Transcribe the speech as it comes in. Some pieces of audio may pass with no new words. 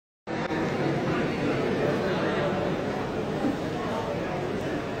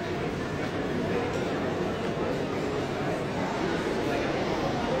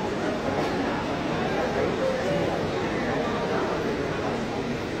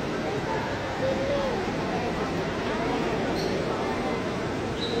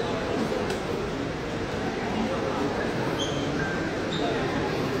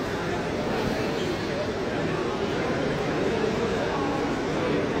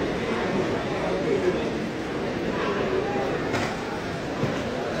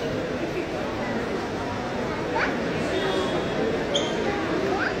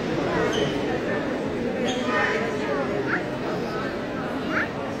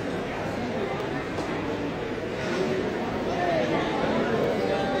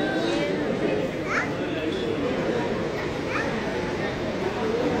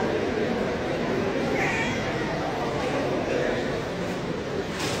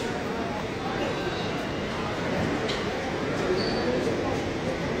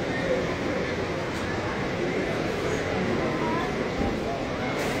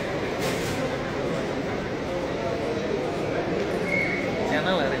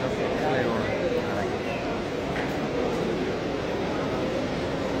channel ya rinosh leon.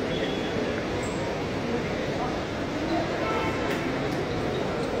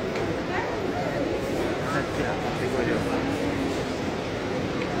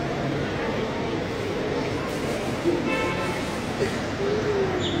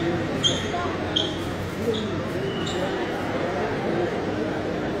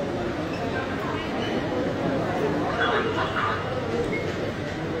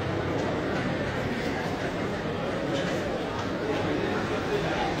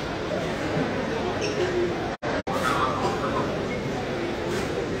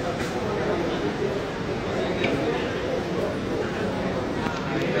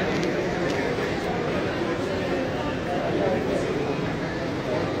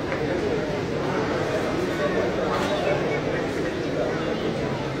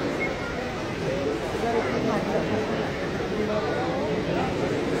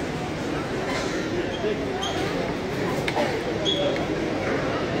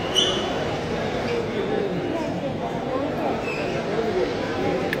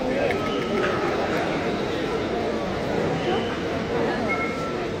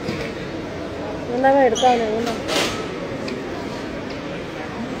 എന്താ എടുക്കാനോ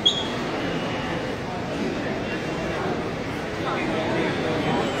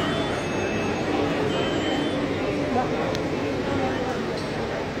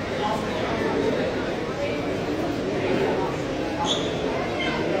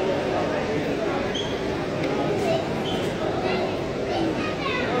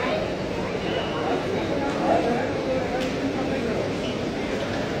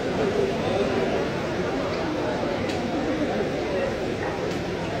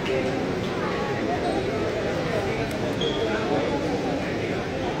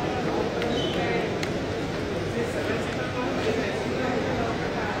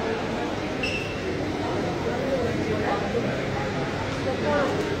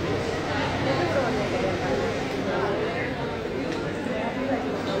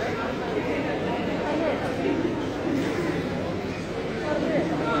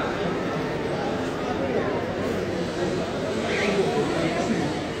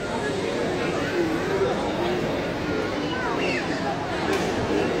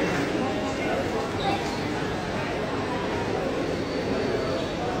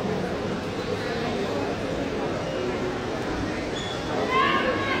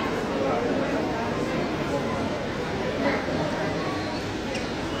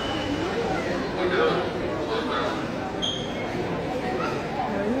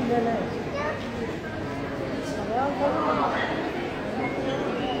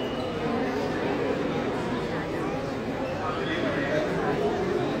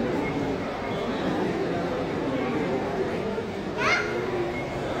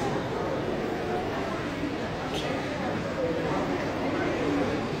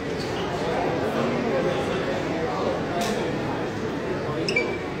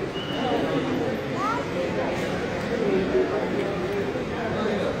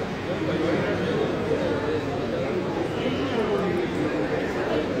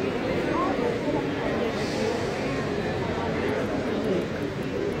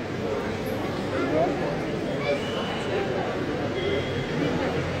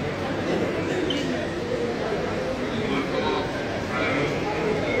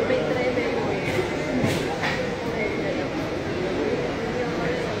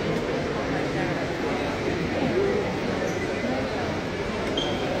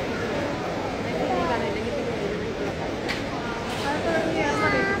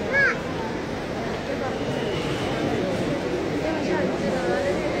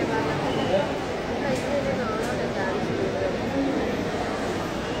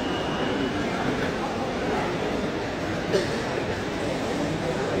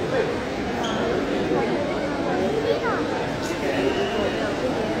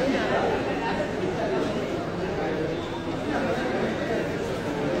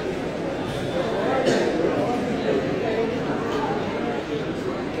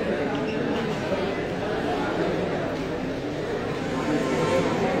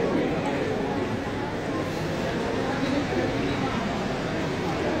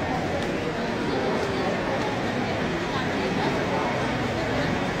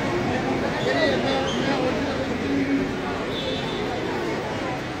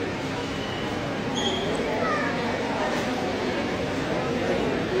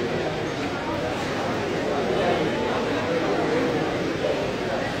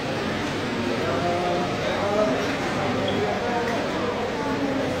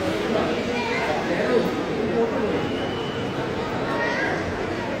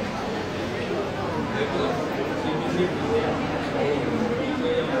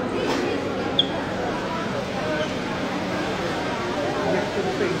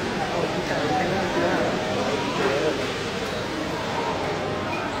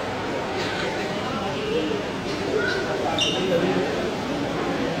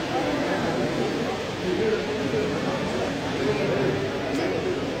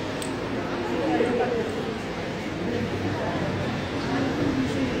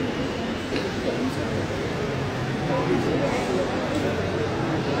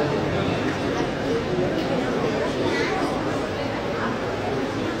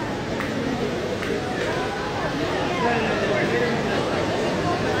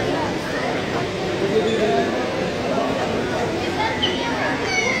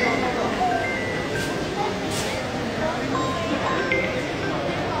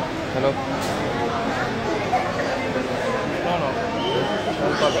Hello. No, no.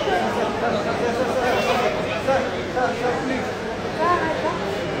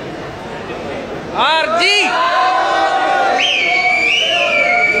 RG.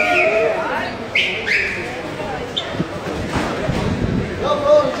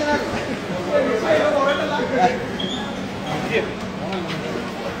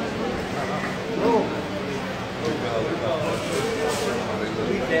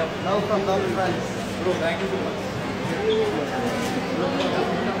 Now from the friends. Bro, thank you so much.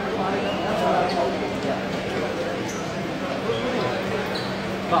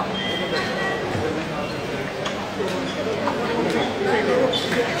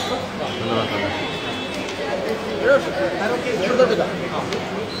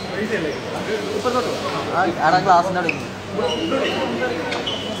 ആടാ ക്ലാസ്സിൻ്റെ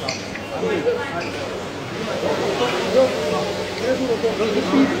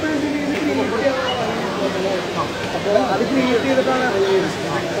അപ്പോൾ അത് ക്രിയേറ്റ് ചെയ്തിട്ടാണ്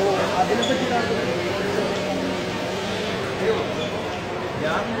അതിനെപ്പറ്റി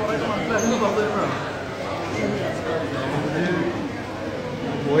ഞാൻ കുറേ മനസ്സിലാക്കി പറഞ്ഞിട്ടാണ്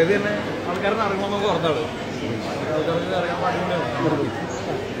പോയത് തന്നെ ആൾക്കാരനെ അറിയണമെന്നൊക്കെ പറഞ്ഞാണ് ആൾക്കാർക്ക് അറിയാൻ പാടില്ല.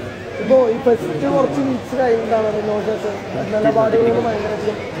 ഇപ്പോൾ ഈ ഫസ്റ്റ് കുറച്ച് വീക്സ് കഴിഞ്ഞിട്ടാണ് റിനോഷസ് നിലപാടുകളോട്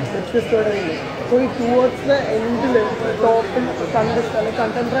ഭയങ്കരത്തിൽ വ്യത്യസ്തമായിട്ടുണ്ട്. അപ്പോൾ ഈ ടുവേർഡ്സ് ദ എൻഡിൽ ടോപ്പിൽ കണ്ടസ്റ്റ് അല്ലെങ്കിൽ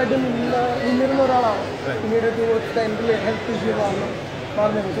കണ്ടൻറ്ററായിട്ട് നിന്നിരുന്ന ഒരാളാണ്. പിന്നീട് ടുവേർഡ്സ് ദ എൻഡിൽ ഹെൽത്ത് ഇഷ്യൂ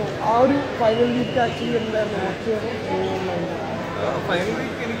പറഞ്ഞത്. സോ ആ ഒരു ഫൈനൽ വീക്ക് ആക്ച്വലി എന്തായിരുന്നു ഫൈനൽ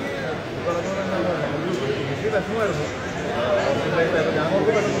വീക്ക് എനിക്ക് വലിയ വിഷമമായിരുന്നു. ഞാൻ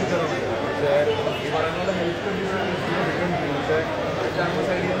കുറച്ച് പെട്ടെന്ന് വിളിച്ചതാണ്. പക്ഷേ ഈ പറയുന്ന ഹെൽത്ത് കണ്ടീഷൻ കിട്ടുന്നുണ്ട്. പക്ഷേ ഞങ്ങളുടെ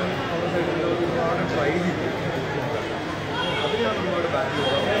സൈഡിൽ നിന്ന് നമ്മുടെ സൈഡിൽ നിന്ന് ഒരുപാട് ട്രൈ ചെയ്തു. അത് ഞാൻ ഒരുപാട് ബാക്ക്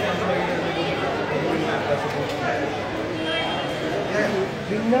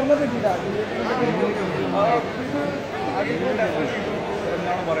വിന്നറിനെ പറ്റിയിട്ടാണ്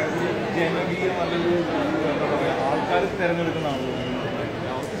എന്താണ് പറയുന്നത്, ജനകീയ നല്ലൊരു എന്താ പറയുക ആൾക്കാർ തിരഞ്ഞെടുക്കുന്ന ആളുകൾ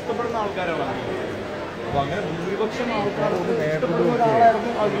അവർക്ക് ഇഷ്ടപ്പെടുന്ന ആൾക്കാരാണ്. അപ്പോൾ അങ്ങനെ ഭൂരിപക്ഷം ആൾക്കാർക്ക് ഇഷ്ടപ്പെടുന്ന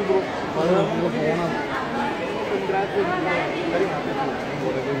ഒരാളായിരുന്നു അർജുൻ ബ്രോ. അത് നമുക്ക് പോകണം.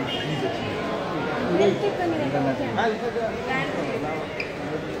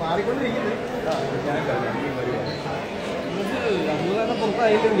 മാറിക്കൊണ്ടിരിക്കുന്നത്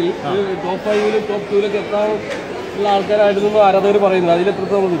പുറത്തായില്ലെങ്കിൽ ടോപ്പ് 5-ലും ടോപ്പ് 2-ലൊക്കെ എത്താനുള്ള ആൾക്കാരായിരുന്നു ആരാധകർ പറയുന്നത്.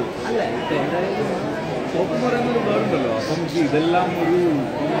 അതിലെത്രത്തോളം ഉണ്ട്? ടോപ്പ് എന്ന് പറയുന്നത് വേറുണ്ടല്ലോ. അപ്പം ഇതെല്ലാം ഒരു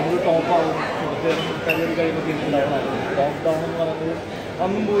ടോപ്പാകും. കുറച്ച് കരിയർ കഴിയുമ്പോൾ ഉണ്ടാവണമായിരുന്നു. ടോപ്പ് ഡൗൺ എന്ന് പറയുന്നത്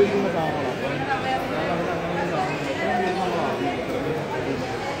അന്നും പോയിരിക്കുന്ന സാധനമാണ്. അപ്പം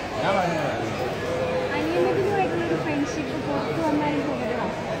ഞാൻ അങ്ങനെ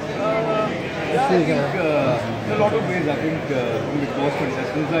lot of ways I think big boss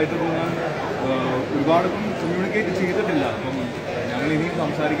contestants ആയിട്ടൊക്കെ ഞാൻ ഒരുപാട് കമ്മ്യൂണിക്കേറ്റ് ചെയ്തിട്ടില്ല. അപ്പം ഞങ്ങൾ ഇനിയും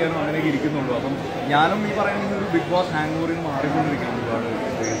സംസാരിക്കാനും അങ്ങനെയൊക്കെ ഇരിക്കുന്നുള്ളൂ. അപ്പം ഞാനും ഈ പറയുന്ന ഒരു ബിഗ് ബോസ് ഹാങ് ഓവറിൽ നിന്ന് മാറിക്കൊണ്ടിരിക്കുകയാണ് ഒരുപാട്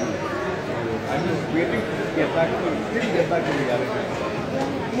vase. I am just waiting to get back to reality.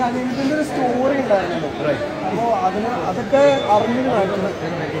 ഈ അനിയത്തിൻ്റെ ഒരു സ്റ്റോറി ഉണ്ടായിരുന്നല്ലോ. അപ്പോൾ അതൊക്കെ അറിഞ്ഞിരുന്നു.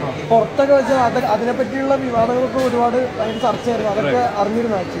 പുറത്തൊക്കെ വെച്ചാൽ അതിനെപ്പറ്റിയുള്ള വിവാദങ്ങളൊക്കെ ഒരുപാട് ഭയങ്കര ചർച്ചയായിരുന്നു. അതൊക്കെ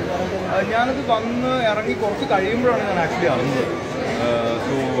അറിഞ്ഞിരുന്നു ആക്ച്വലി. ഞാനത് വന്ന് ഇറങ്ങി കുറച്ച് കഴിയുമ്പോഴാണ് ഞാൻ ആക്ച്വലി അറിഞ്ഞത്.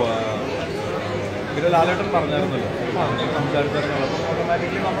 സോ പിന്നെ ലാലേട്ടൻ പറഞ്ഞായിരുന്നല്ലോ സംസാരിച്ചായിരുന്നു. അപ്പം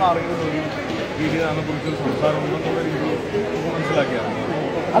ഓട്ടോമാറ്റിക്കലി നമ്മൾ അറിയുന്ന ഒരു രീതിയിൽ അതിനെക്കുറിച്ചൊരു സംസാരം ഉണ്ടെന്നുള്ള രീതിയിൽ മനസ്സിലാക്കിയായിരുന്നു.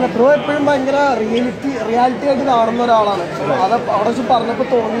 അല്ല, ബ്രോ എപ്പോഴും ഭയങ്കര റിയാലിറ്റി ആയിട്ട് കാണുന്ന ഒരാളാണ്. അത് അവിടെ വെച്ച് പറഞ്ഞപ്പോൾ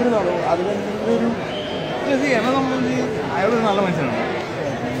തോന്നിയിരുന്നാണ് അതിനൊരു എന്നെ സംബന്ധിച്ച് അയാളൊരു നല്ല മനുഷ്യനാണ്.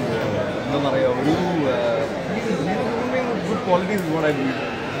 എന്താ പറയുക, ഒരു ഗുഡ് ക്വാളിറ്റീസ് ഗുഡ്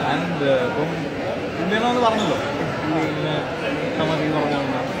ആൻഡ് ഇപ്പം ഇന്ത്യനാന്ന് പറഞ്ഞല്ലോ ഇങ്ങനെ സമാധി പറഞ്ഞാൽ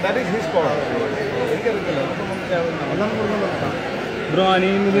ദാറ്റ് ഈസ് ഹിസ് കോൾ. എനിക്കറിയില്ല. ബ്രോ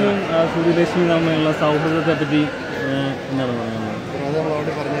അനിയും ഇതിനും സുധിലക്ഷ്മി തമ്മിലുള്ള സൗഹൃദത്തെ പറ്റി എന്താണ് പറയുന്നത്?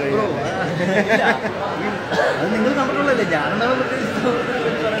 നിങ്ങൾ കണ്ടിട്ടുള്ളല്ലേ ഞാനുണ്ടാവും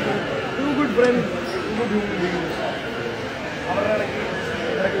ഗുഡ് ഫ്രണ്ട് അവരുടെ ഇടയ്ക്ക്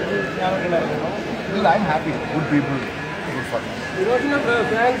ഞാനുണ്ടായിരുന്നു. I am happy good people good fun.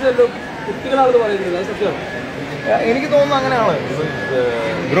 കുട്ടികളാണെന്ന് പറയുന്നത് സത്യം. എനിക്ക് തോന്നുന്നു അങ്ങനെയാണ്.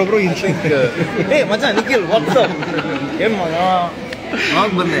 ബ്രോ ബ്രോ മച്ചാ നിഖിൽ വാട്സ്ആപ്പ്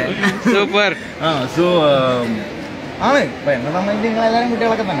സൂപ്പർ. സോ ആണ് ഇപ്പൊ എന്നെ സംബന്ധിച്ച് നിങ്ങളെല്ലാവരും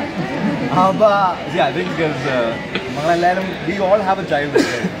കുട്ടികളൊക്കെ തന്നെ. അപ്പൊ ഐ തിങ്ക് നമ്മളെല്ലാവരും we all have A child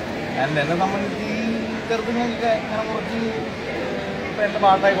and എന്നെ സംബന്ധിച്ച് ഈ ചെറുതുങ്ങൾക്ക് ഇങ്ങനെ കുറച്ച് ഇപ്പം എൻ്റെ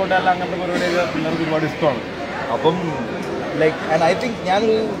പാട്ടായിക്കോട്ടെ അല്ല അങ്ങനത്തെ പരിപാടിയൊക്കെ പിള്ളേർക്ക് ഒരുപാട് ഇഷ്ടമാണ്. അപ്പം ലൈക്ക് ആൻഡ് ഐ തിങ്ക്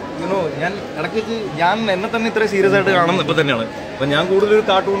ഞാനൊരു ഞാൻ ഇടയ്ക്ക് വെച്ച് ഞാൻ എന്നെ തന്നെ ഇത്ര സീരിയസ് ആയിട്ട് കാണുന്നത് ഇപ്പം തന്നെയാണ്. അപ്പം ഞാൻ കൂടുതലൊരു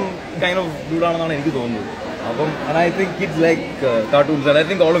കാർട്ടൂൺ കൈൻഡ് ഓഫ് ഡ്യൂഡാണെന്നാണ് എനിക്ക് തോന്നുന്നത്. അപ്പം and I think kids like cartoons and I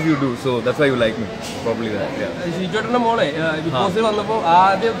think all of you do, so that's why you like me probably that. ഷിജുട്ടന്റെ മോളെ ബിഗ് ബോസിൽ വന്നപ്പോൾ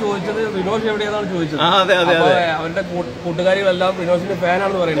ആദ്യം ചോദിച്ചത് റിനോഷ് എവിടെയാണെന്നാണ് ചോദിച്ചത്. അതെ അതെ അതെ അവരുടെ കൂട്ടുകാരികളെല്ലാം റിനോഷിന്റെ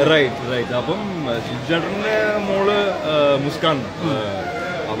ഫാനാണെന്ന് പറയുന്നത്. Right right. അപ്പം ഷിജുട്ടന്റെ മോള് മുസ്കാൻ.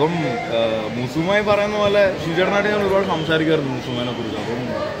 അപ്പം മുസുമായി പറയുന്ന പോലെ ഷിജുട്ടനായിട്ട് ഞാൻ ഒരുപാട് സംസാരിക്കാറുണ്ട് മുസുമാനെ കുറിച്ച്. അപ്പം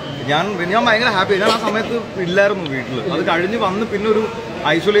ഞാൻ ഭയങ്കര ഹാപ്പി. ഞാൻ ആ സമയത്ത് ഇല്ലായിരുന്നു വീട്ടിൽ. അത് കഴിഞ്ഞ് വന്ന് പിന്നെ ഒരു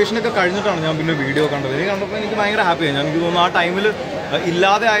ഐസൊലേഷനൊക്കെ കഴിഞ്ഞിട്ടാണ് ഞാൻ പിന്നെ വീഡിയോ കണ്ടത്. എനിക്ക് കണ്ടപ്പോൾ എനിക്ക് ഭയങ്കര ഹാപ്പിയായി. ഞാൻ എനിക്ക് തോന്നുന്നു ആ ടൈമിൽ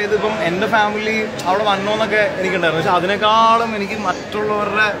ഇല്ലാതെ ആയത് ഇപ്പം എൻ്റെ ഫാമിലി അവിടെ വന്നോന്നൊക്കെ എനിക്കുണ്ടായിരുന്നു. പക്ഷെ അതിനേക്കാളും എനിക്ക്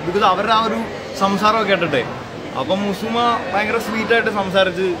മറ്റുള്ളവരുടെ ബിക്കോസ് അവരുടെ ആ ഒരു സംസാരമൊക്കെ കേട്ടിട്ടെ. അപ്പം മുസുമ ഭയങ്കര സ്വീറ്റായിട്ട്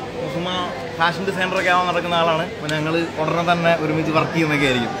സംസാരിച്ച് മുസുമ ഫാഷൻ ഡിസൈനറൊക്കെ ആവാൻ നടക്കുന്ന ആളാണ്. അപ്പം ഞങ്ങൾ ഉടനെ തന്നെ ഒരുമിച്ച് വർക്ക് ചെയ്യുന്നൊക്കെ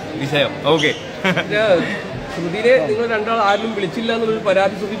ആയിരിക്കും വിഷയം. ഓക്കെ. ശ്രുതിനെ നിങ്ങൾ രണ്ടാൾ ആരും വിളിച്ചില്ല എന്നുള്ളൊരു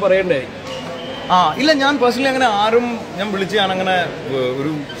പരാതി ശ്രുതി പറയണ്ടേ? ഇല്ല, ഞാൻ പേഴ്സണലി അങ്ങനെ ആരും ഞാൻ വിളിച്ച് ഞാനങ്ങനെ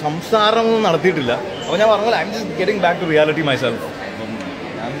ഒരു സംസാരമൊന്നും നടത്തിയിട്ടില്ല. അപ്പോൾ ഞാൻ പറഞ്ഞത് I am just getting back to reality myself. അപ്പം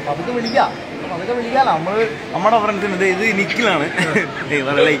ഞാൻ പതുക്കെ വിളിക്കാമല്ലോ നമ്മുടെ ഫ്രണ്ട്സിന്. ഇത് നിഖിലാണ്.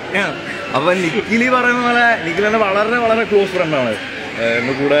 അപ്പം നിഖിലി പറയുന്ന പോലെ നിഖിൽ തന്നെ വളരെ വളരെ ക്ലോസ് ഫ്രണ്ടാണ്.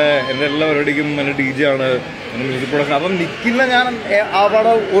 എൻ്റെ കൂടെ എൻ്റെ എല്ലാ പരിപാടിക്കും എൻ്റെ DJ ആണ്, എൻ്റെ മ്യൂസിക് പ്രൊഡക്ഷൻ. അപ്പം നിഖിലിനെ ഞാൻ ആ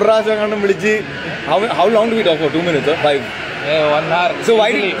പാടെ ഒരു പ്രാവശ്യം കണ്ടും വിളിച്ച് how long do we talk for? 2 minutes or 5? 1 hour. So why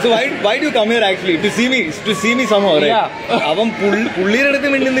do you come here actually to see me somehow, right? അപ്പം പുള്ളിയുടെ അടുത്ത്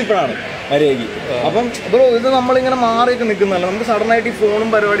മിണ്ടുന്ന ഇപ്പോഴാണ് മര്യാദയ്ക്ക്. അപ്പം ബ്രോ ഇത് നമ്മളിങ്ങനെ മാറിയൊക്കെ നിൽക്കുന്നതല്ല. നമുക്ക് സഡനായിട്ട് ഈ ഫോണും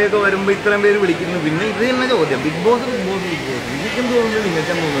പരിപാടിയൊക്കെ വരുമ്പോൾ ഇത്രയും പേര് വിളിക്കുന്നു. പിന്നെ ഇത് തന്നെ ചോദ്യം, ബിഗ് ബോസ് എനിക്കെന്ത് തോന്നുന്നു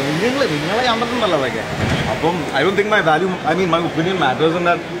നിങ്ങൾക്കെന്ത് തോന്നുന്നു? നിങ്ങളെ കണ്ടിട്ടുണ്ടല്ലോ അതൊക്കെ. അപ്പം I don't think my value my opinion matters in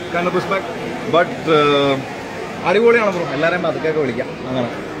that kind of respect. But അടിപൊളിയാണ് ബ്രോ. എല്ലാവരെയും അതൊക്കെ വിളിക്കാം. അങ്ങനെ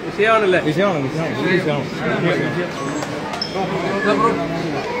വിഷയമാണല്ലേ? വിഷയമാണ്.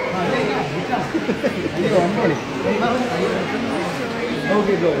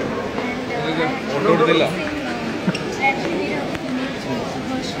 കൊടുത്തില്ല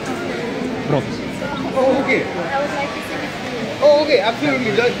bro. Okay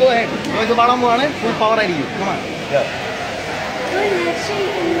absolutely. Just go ahead. ഇത് പാടാൻ പോവാണ്. ഫുൾ പവർ ആയിരിക്കും.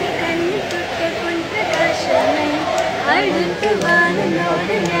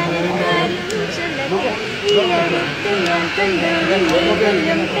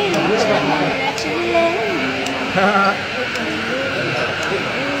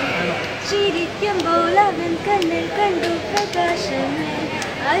 ചിരിക്കുമ്പോൾ അവൻ കണ്ണിൽ കണ്ടു പ്രകാശമേ,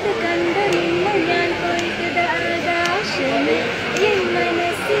 അത് കണ്ടു നിന്ന് ഞാൻ പോയത് ആകാശമേ. എൻ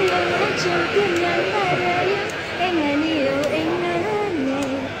മനസ്സിലുള്ള ചോദ്യം ഞാൻ പറയും, എങ്ങനെയോ എങ്ങനെ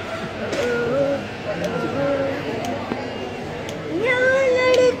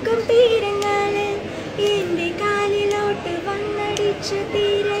ഞാനടുക്കും തീരങ്ങളിൽ എന്റെ കാലിലോട്ട് വന്നടിച്ചു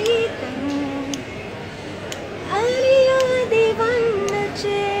തീരയിത്താൻ അറിയാതെ വന്നു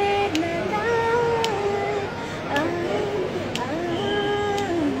ചേർന്നതാ.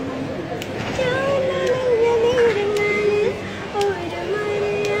 ഞാനണഞ്ഞ നേരങ്ങളിൽ ഒരു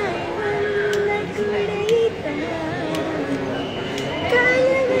മഴയായി വന്ന കുടയിത്താൻ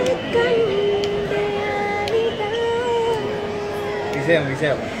കലകൾ കണ്ടയാളിതാ. വിഷയം ഞാൻ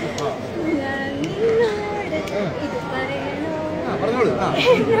നിന്നോട് ഇത് പറയണോ? പറഞ്ഞോളൂ.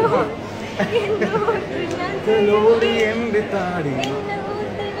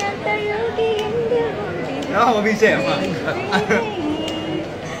 വിഷയം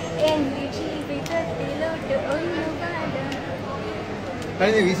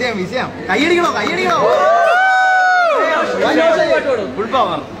കഴിഞ്ഞു. വിഷയം കയ്യടിക്കണോ?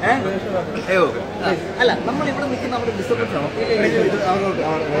 ഉൾപ്പാവാ. അല്ല, നമ്മൾ ഇവിടെ നിൽക്കുന്ന നമ്മുടെ ഡിസ്റ്റർബൻസ് ആണോ?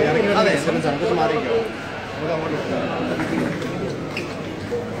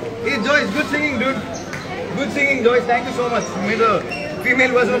 Hey Joyce, good singing, dude. Good singing, Joyce. Thank you so much. You made a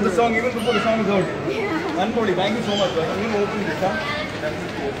female version of the song even before the song is out. Unbelievable. Thank you so much. Joyce. I'm going to open this, huh?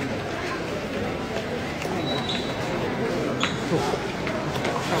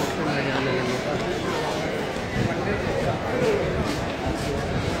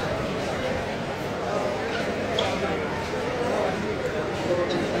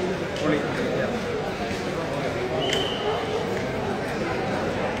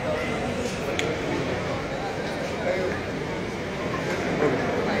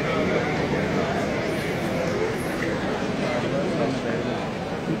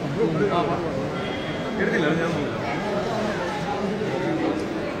 എടുത്തില്ല ഞാൻ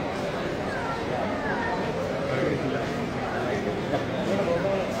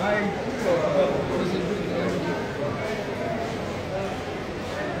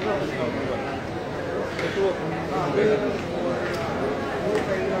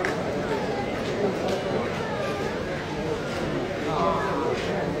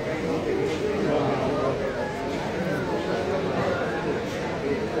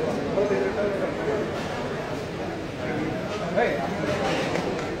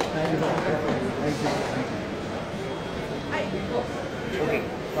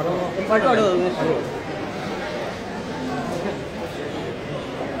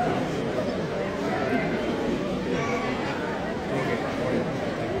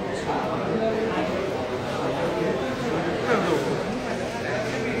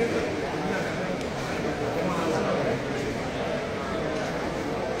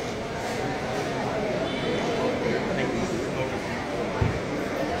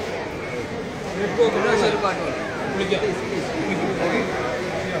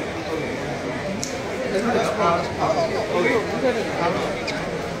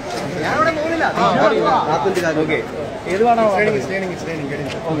ഞാനിവിടെ പോകുന്നില്ല. Okay, ഏത് പാടാണോ?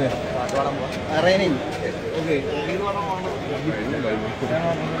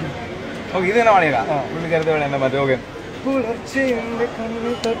 Okay, ഇത് തന്നെ പാടിയേക്കാം. പുള്ളിക്കാരത്തെ വേണം എന്നെ മതി. ഓക്കെ. പുലർച്ചെന്റെ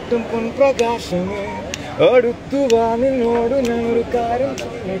കണ്ണിൽ തട്ടും പൊൻപ്രകാശമേ, അടുത്തു വാ നിന്നോട് ഞാനൊരു കാര്യം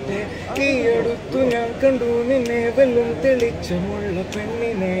ചൊല്ലട്ടെ. ഈ അടുത്തു ഞാൻ കണ്ടു നിന്നെ വെല്ലും തെളിച്ചമുള്ള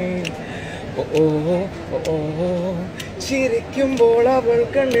പെണ്ണിനെ. ഓ ഓ ഓ, ചിരിക്കുമ്പോൾ അവൾ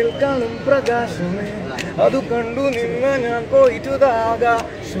കണ്ണിൽ കാണും പ്രകാശമേ, അതു കണ്ടു നിന്ന ഞാൻ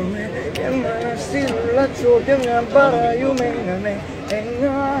പോയിട്ടുതാകാശമേ. എൻ മനസ്സിലുള്ള ചോദ്യം ഞാൻ പറയുമെങ്ങനെ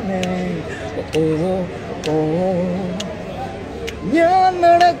എങ്ങനെ. ഓ ഓ, ഞാൻ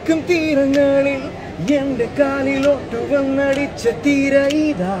നടക്കും തീരങ്ങളിൽ എന്റെ കാലിലോട്ട് വന്നടിച്ച തീര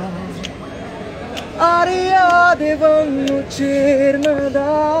ഇതാ, അറിയാതെ വന്നു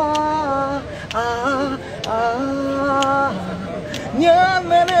ചേർന്നതാ. ഞാൻ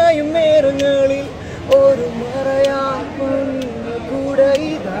നനയും നേരങ്ങളിൽ ഒരു മറയാൻ വന്നു കൂടെ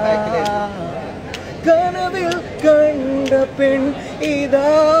ഇതാ, കനവിൽ കണ്ട പെൺ ഇതാ.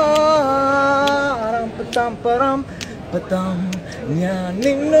 പത്താം ഞാൻ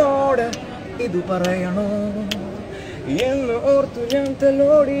നിന്നോട് ഇത് പറയണോ എന്ന് ഓർത്തു ഞാൻ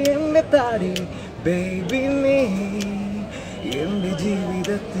തലോടി എന്റെ താടി. ബേബി നീ എന്റെ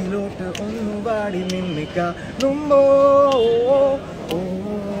ജീവിതത്തിലോട്ട് ഒന്നു പാടി നിന്നെ കാണുമ്പോ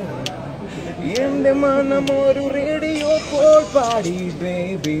എന്റെ മനം ഒരു റേഡിയോ പോൽ പാടി.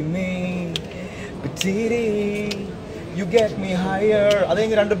 ബേബി നീ ചിരി യു ഗെറ്റ് മീ ഹയർ. അത്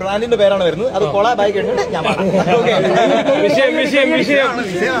കഴിഞ്ഞ് 2 ബ്രാൻഡിന്റെ പേരാണ് വരുന്നത്. അത് കൊളാബായി കഴിഞ്ഞിട്ട് ഞാൻ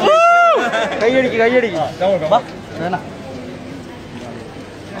കൈയടിക്ക്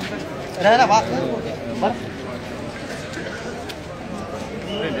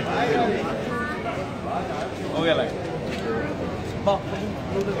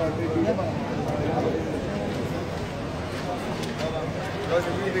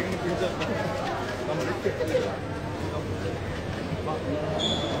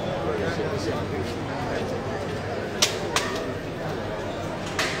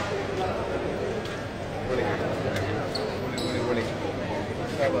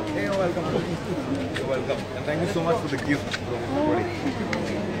Hey, welcome. You're welcome. And thank you so much for the gift.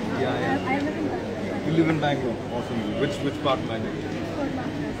 Yeah. You live in Bangalore. Awesome. Which part of Bangalore?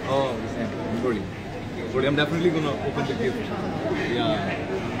 Oh, the same. Good. I'm definitely gonna open the gift. Yeah.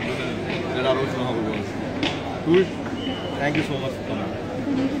 Let our host know how it works. Cool. Thank you so much for coming.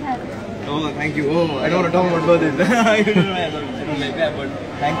 Oh, thank you. Oh, I don't want to talk about this. I don't like that, but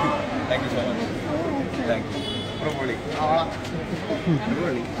thank you. Thank you so much. Thank you. Probably.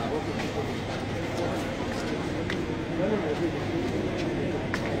 Probably.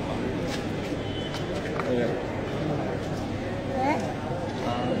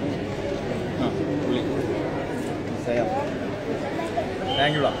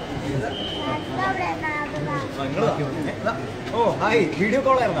 Thank you. Oh, hi. Video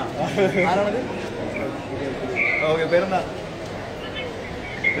call. Okay,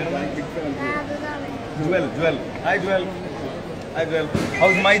 Jewel. Hi, Jewel.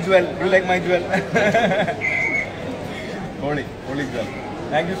 How's my Jewel? You like my Jewel? Holy Jewel.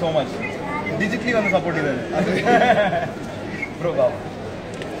 Thank you so much. Digitally on the support even. Bro, wow.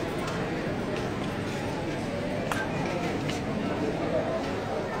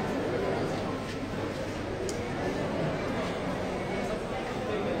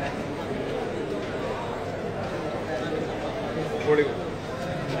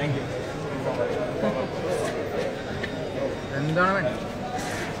 Thank you. എന്താണ് വേണ്ടത്?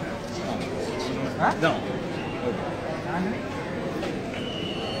 ഇതാണോ?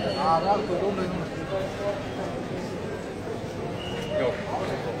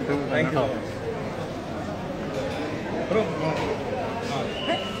 Thank you. Bro.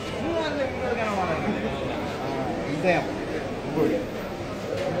 Damn. Good.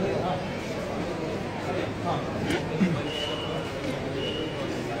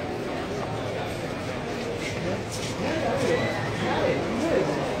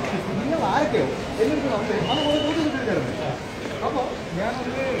 ആരൊക്കെയോ എല്ലാവർക്കും അപ്പോൾ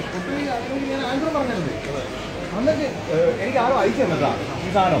ഞാനൊരു കുട്ടി അതിനോട് ഞാൻ ആൻസർ പറഞ്ഞിരുന്നത് എന്നിട്ട് എനിക്ക് ആരോ അയച്ചു തന്നതാ ഈ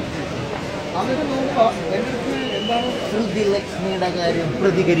സാധനം എന്നിട്ട് നോക്കുമ്പോൾ എൻ്റെ അടുത്ത് എന്താണ് ശ്രുതിലക്ഷ്മിയുടെ കാര്യം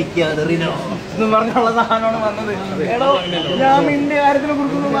പ്രതികരിക്കാതെ റിനോ എന്ന് പറഞ്ഞുള്ള സാധനമാണ് വന്നത്. എടോ ഞാൻ നിന്റെ കാര്യത്തിനെ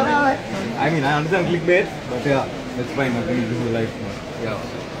കുറിച്ചൊന്നും പറയാതെ I mean I understand clickbait but yeah that's fine. I think this is life. Yeah.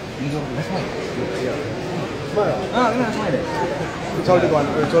 Bro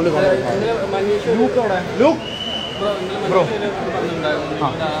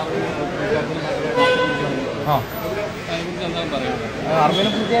അർമീനെ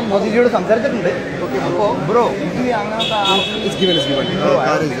കുറിച്ച് ഞാൻ മോദിജിയോട് സംസാരിച്ചിട്ടുണ്ട്. അപ്പോൾ ബ്രോ ഇത് അങ്ങനത്തെ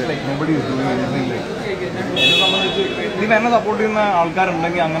ഇത് എന്നെ സപ്പോർട്ട് ചെയ്യുന്ന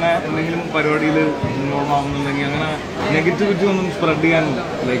ആൾക്കാരുണ്ടെങ്കിൽ അങ്ങനെ എന്തെങ്കിലും പരിപാടിയിൽ ഇൻവോൾവ് ആവുന്നുണ്ടെങ്കിൽ അങ്ങനെ നെഗറ്റിവിറ്റി ഒന്നും സ്പ്രെഡ് ചെയ്യാൻ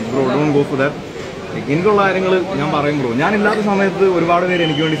like bro don't go for that. എനിക്കുള്ള കാര്യങ്ങൾ ഞാൻ പറയും ബ്രോ. ഞാനില്ലാത്ത സമയത്ത് ഒരുപാട് പേര്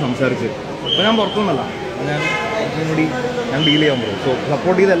എനിക്ക് വേണ്ടി സംസാരിച്ച് അപ്പോൾ ഞാൻ പുറത്തുനിന്നല്ല ഞാൻ ഡീൽ ചെയ്യാൻ ബ്രോ. സോ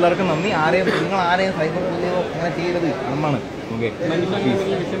സപ്പോർട്ട് ചെയ്ത് എല്ലാവർക്കും നന്ദി. നിങ്ങൾ ആരെയും സൈബർ ബുള്ളിയോ അങ്ങനെ ചെയ്തത് നന്നാണ്. ഓക്കെ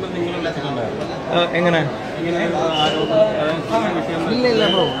എങ്ങനെ ഇല്ല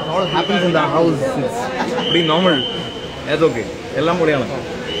bro all happens in the house very normal. അത് ഓക്കെ എല്ലാം പൊളിയാണ്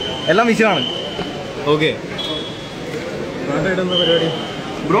എല്ലാം വിഷയമാണ്. ഓക്കെ ഇടുന്ന പരിപാടി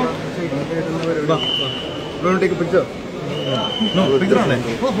bro bro take picture. Picture ആണേ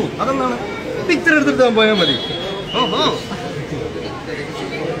അതെന്താണ് പിക്ചർ എടുത്തിട്ട് പോയാൽ മതി.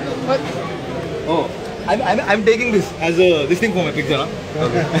 Oh, I'm taking this as this thing for my picture. Huh?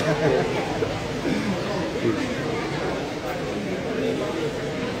 Okay.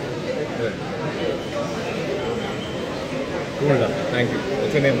 Cool. Thank you.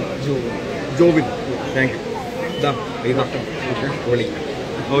 What's your name? Jovin. Thank you. Da. Okay. Holy.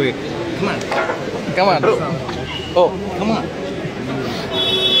 Okay. Come on, bro. Oh, come on.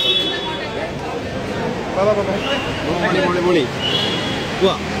 Boleh.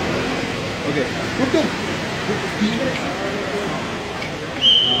 Wah. Okay. Tutup.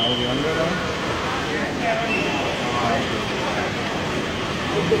 Okay. Under down.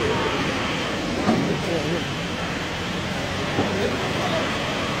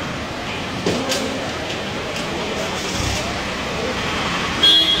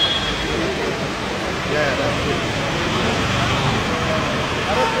 Yeah, that's it.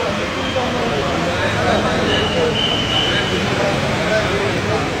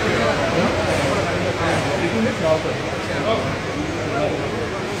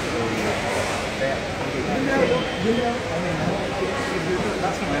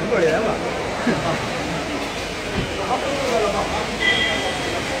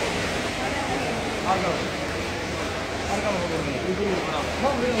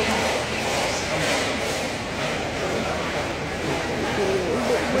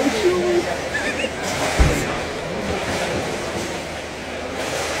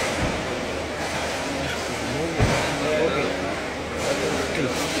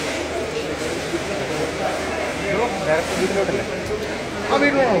 വീട്ടിലോട്ടല്ലേ ആ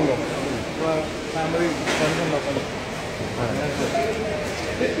വീട്ടിലോട്ടാണല്ലോ family friends ഉണ്ടാക്കാൻ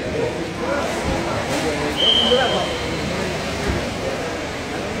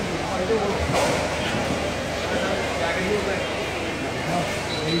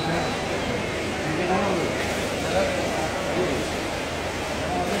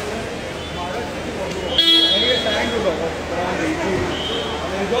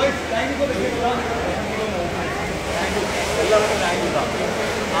എല്ലാവർക്കും thank you.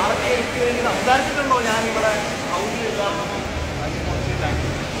 ആർക്കെ എനിക്ക് വേണ്ടി സംസാരിച്ചിട്ടുണ്ടോ ഞാൻ ഇവിടെ ഹൗസിൽ thank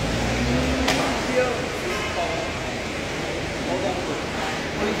you.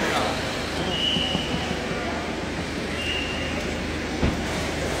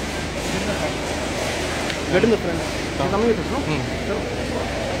 Get in the front. Come with us, no?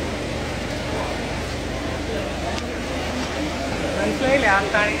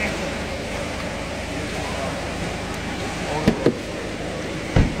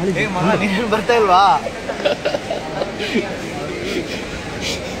 ನೀನು ಬರ್ತಾ ಇಲ್ವಾ?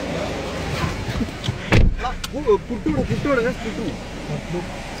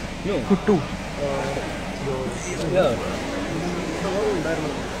 Kuttu.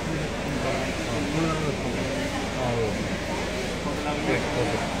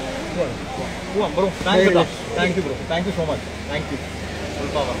 Bro, thank you, bro. Thank you so much. Thank you.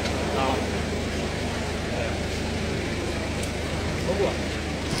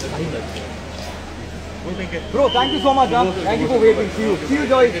 Bro, thank you so much. Thank you for waiting. See you,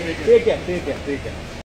 Joy. Take care.